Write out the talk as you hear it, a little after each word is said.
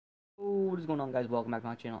what is going on, guys? Welcome back to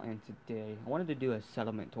my channel, and today I wanted to do a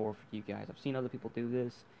settlement tour for you guys. I've seen other people do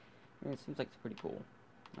this, and it seems like it's pretty cool.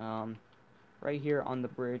 Right here on the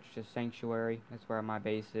bridge to Sanctuary, that's where my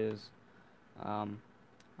base is. I've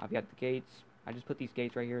got the gates. I just put these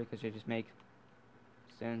gates right here because they just make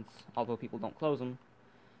sense, although people don't close them,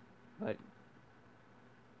 but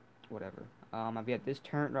whatever. I've got this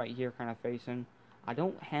turret right here kind of facing. I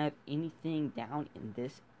don't have anything down in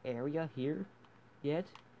this area here yet.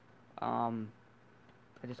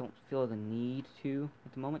 I just don't feel the need to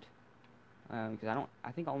at the moment, because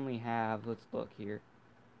I think I only have, let's look here,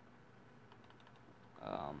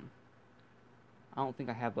 I don't think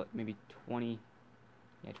I have but maybe 20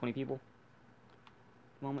 people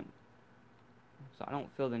at the moment, so I don't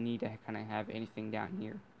feel the need to kind of have anything down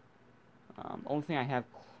here. Only thing I have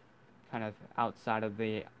kind of outside of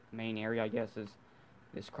the main area, I guess, is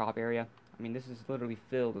this crop area. I mean, this is literally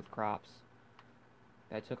filled with crops.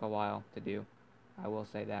 That took a while to do. I will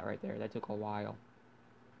say that right there. That took a while.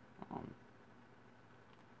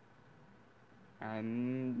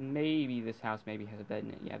 And maybe this house maybe has a bed in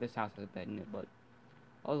it. Yeah, this house has a bed in it, but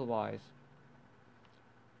otherwise.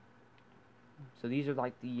 So these are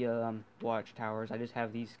like the watchtowers. I just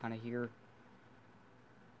have these kind of here.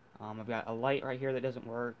 I've got a light right here that doesn't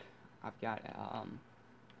work. I've got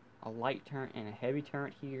a light turret and a heavy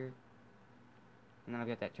turret here. And then I've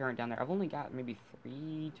got that turret down there. I've only got maybe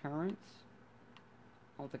 3 turrets.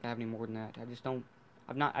 I don't think I have any more than that. I just don't.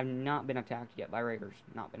 I've not been attacked yet by raiders.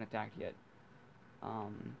 Not been attacked yet.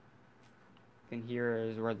 Then here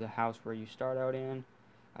is where the house where you start out in.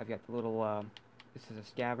 I've got the little. This is a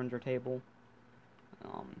scavenger table.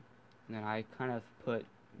 And then I kind of put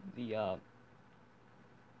the.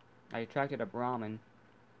 I attracted a Brahmin,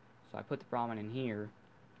 so I put the Brahmin in here.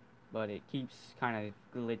 But it keeps kind of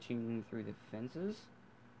glitching through the fences,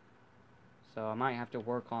 so I might have to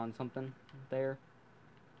work on something there.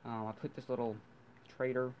 I put this little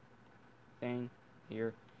trader thing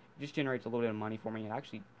here. It just generates a little bit of money for me. It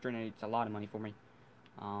actually generates a lot of money for me.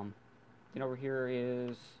 Then over here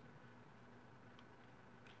is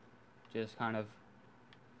just kind of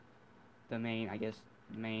the main, I guess,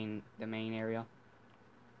 the main area.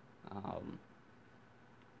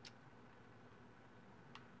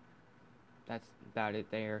 That's about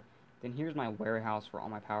it there. Then here's my warehouse for all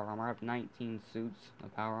my power armor. I have 19 suits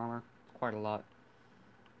of power armor. It's quite a lot.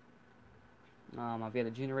 I've got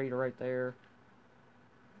a generator right there.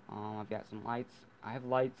 I've got some lights. I have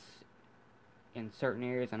lights in certain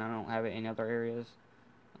areas, and I don't have it in other areas.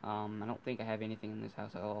 I don't think I have anything in this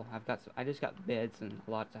house at all. I just got beds in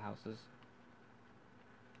lots of houses,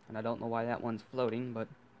 and I don't know why that one's floating, but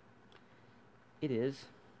it is.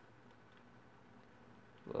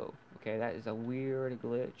 Whoa. Okay, that is a weird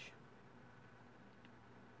glitch.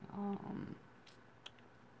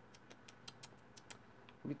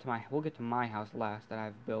 We'll get to my house last that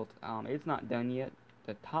I've built. It's not done yet.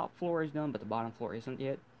 The top floor is done, but the bottom floor isn't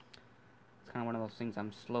yet. It's kind of one of those things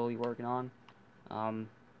I'm slowly working on.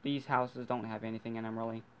 These houses don't have anything in them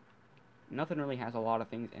really. Nothing really has a lot of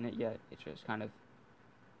things in it yet. It's just kind of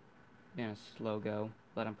been a slow go.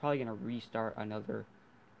 But I'm probably gonna restart another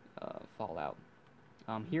Fallout.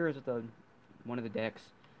 Here is one of the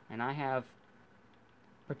decks, and I have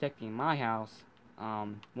protecting my house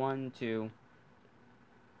 1, 2,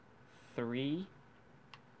 3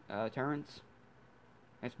 turrets.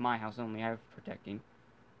 It's my house only. I have protecting.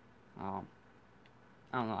 I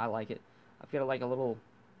don't know. I like it. I feel like a little.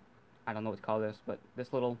 I don't know what to call this, but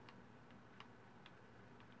this little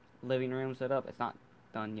living room setup. It's not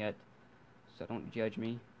done yet, so don't judge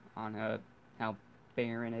me on how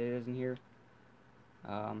barren it is in here.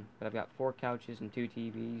 But I've got 4 couches and 2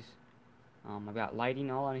 TVs. I've got lighting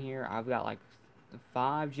all on here. I've got like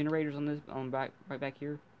 5 generators on this right back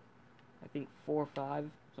here. I think 4 or 5,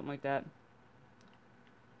 something like that.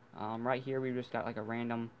 Right here we just got like a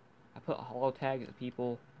random. I put hollow tags of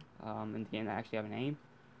people in the end that actually have a name,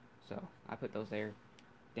 so I put those there.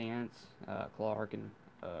 Dance, Clark, and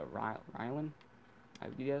Rylan, I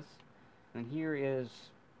guess. And here is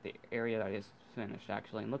the area that is finished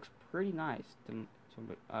actually, and looks pretty nice to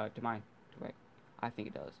my way. I think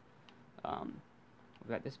it does. We've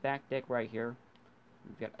got this back deck right here.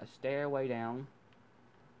 We've got a stairway down.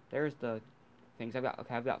 There's the things I've got.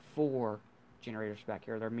 Okay, I've got 4 generators back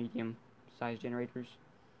here. They're medium-sized generators.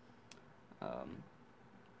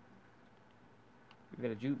 We've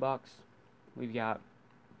got a jukebox. We've got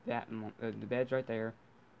that the beds right there.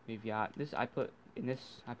 We've got this. I put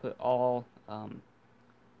all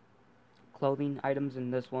clothing items in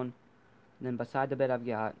this one. And then beside the bed, I've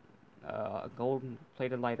got a gold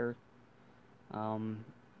plated lighter, 2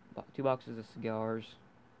 boxes of cigars,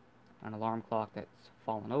 an alarm clock that's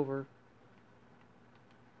fallen over.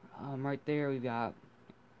 Right there we've got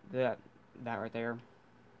that right there.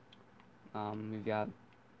 We've got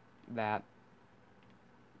that.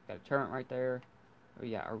 Got a turret right there.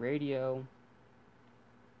 We got a radio,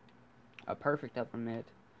 a perfect uppermid.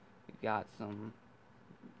 We've got some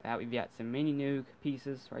mini nuke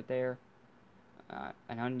pieces right there.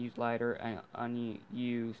 An unused lighter, an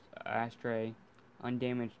unused ashtray,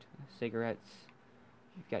 undamaged cigarettes.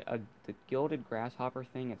 You've got the gilded grasshopper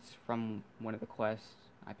thing. It's from one of the quests.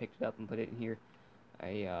 I picked it up and put it in here.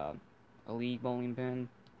 A league bowling pin,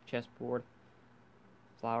 chessboard,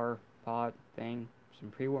 flower pot thing,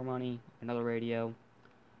 some pre-war money, another radio,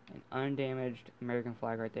 an undamaged American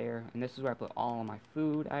flag right there. And this is where I put all of my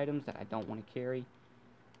food items that I don't want to carry.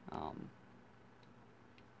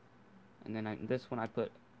 And then this one I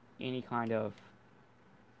put any kind of,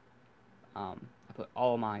 I put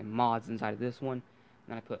all my mods inside of this one. And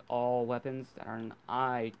then I put all weapons that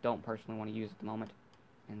I don't personally want to use at the moment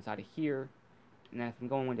inside of here. And then if I'm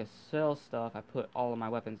going to sell stuff, I put all of my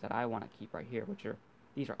weapons that I want to keep right here,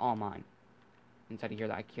 these are all mine inside of here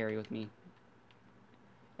that I carry with me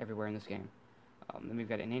everywhere in this game. Then we've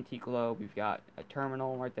got an antique globe, we've got a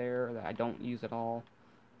terminal right there that I don't use at all.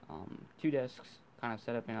 2 desks kind of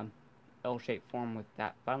set up in a L-shaped form with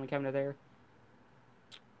that filing cabinet there.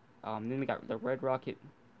 Then we got the Red Rocket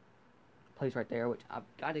place right there, which I've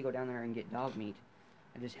got to go down there and get dog meat.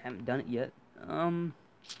 I just haven't done it yet.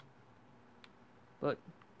 But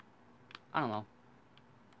I don't know.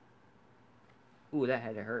 Ooh, that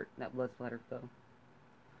had to hurt. That blood splattered though.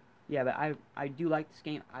 Yeah, but I do like this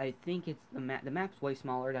game. I think it's the map's way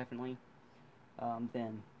smaller definitely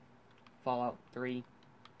than Fallout 3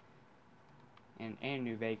 and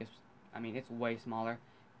New Vegas. I mean, it's way smaller.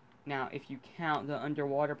 Now, if you count the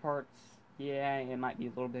underwater parts, yeah, it might be a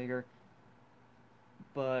little bigger.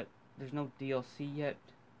 But there's no DLC yet.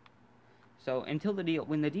 So until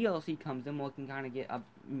when the DLC comes, then we can kind of get a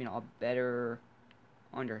better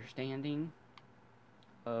understanding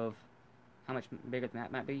of how much bigger the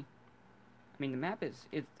map might be. I mean, the map it's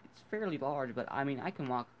fairly large, but I mean, I can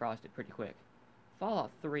walk across it pretty quick.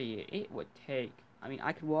 Fallout 3, it would take, I mean,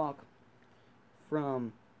 I could walk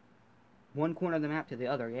from one corner of the map to the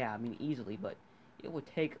other, yeah, I mean, easily, but it would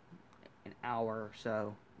take an hour or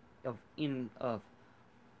so of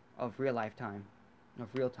real life time, of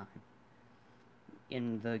real time.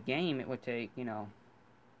 In the game, it would take, a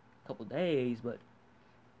couple days, but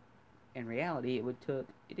in reality, it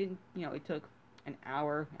took an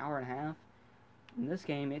hour and a half. In this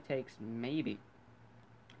game, it takes maybe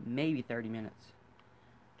 30 minutes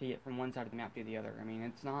to get from one side of the map to the other. I mean,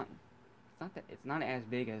 it's not as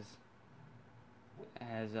big as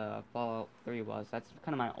Fallout 3 was. That's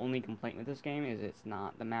kind of my only complaint with this game, is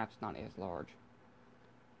the map's not as large.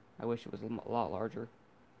 I wish it was a lot larger.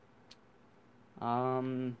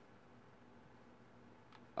 Oh,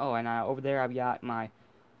 and over there I've got my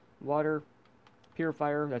water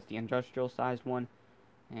purifier. That's the industrial sized one,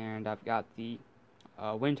 and I've got the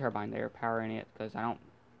wind turbine there powering it, because I don't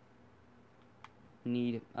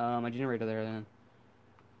need a generator there then.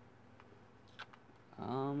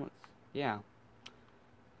 Yeah,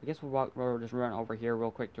 I guess we'll just run over here real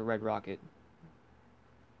quick to Red Rocket.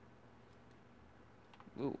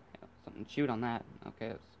 Ooh, something chewed on that.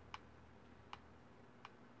 Okay,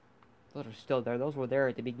 those are still there. Those were there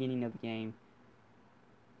at the beginning of the game.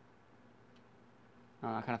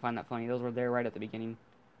 I kind of find that funny. Those were there right at the beginning.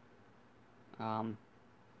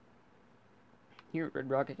 Here at Red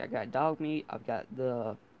Rocket, I got dog meat. I've got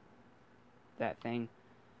that thing.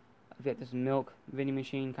 I've got this milk vending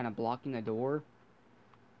machine kind of blocking the door.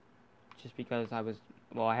 Just because I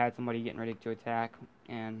had somebody getting ready to attack,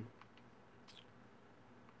 and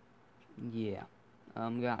yeah.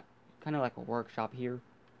 Got kind of like a workshop here.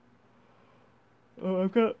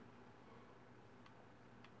 I've got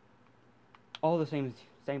all the same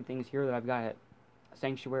things here that I've got at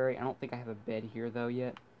Sanctuary. I don't think I have a bed here though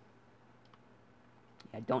yet.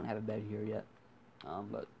 Yeah, I don't have a bed here yet.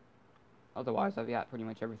 But otherwise I've got pretty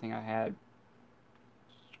much everything I had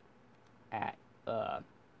at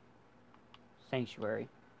Sanctuary.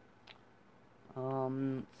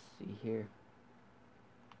 Let's see here.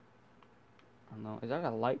 I don't know. Is that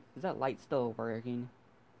a light? Is that light still working?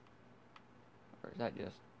 Or is that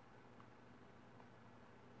just...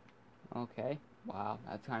 Okay. Wow.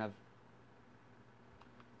 That's kind of...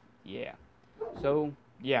 Yeah. So,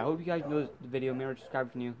 yeah. I hope you guys enjoyed the video. Remember to subscribe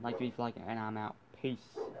if you're new. Like if you like it. And I'm out. Peace.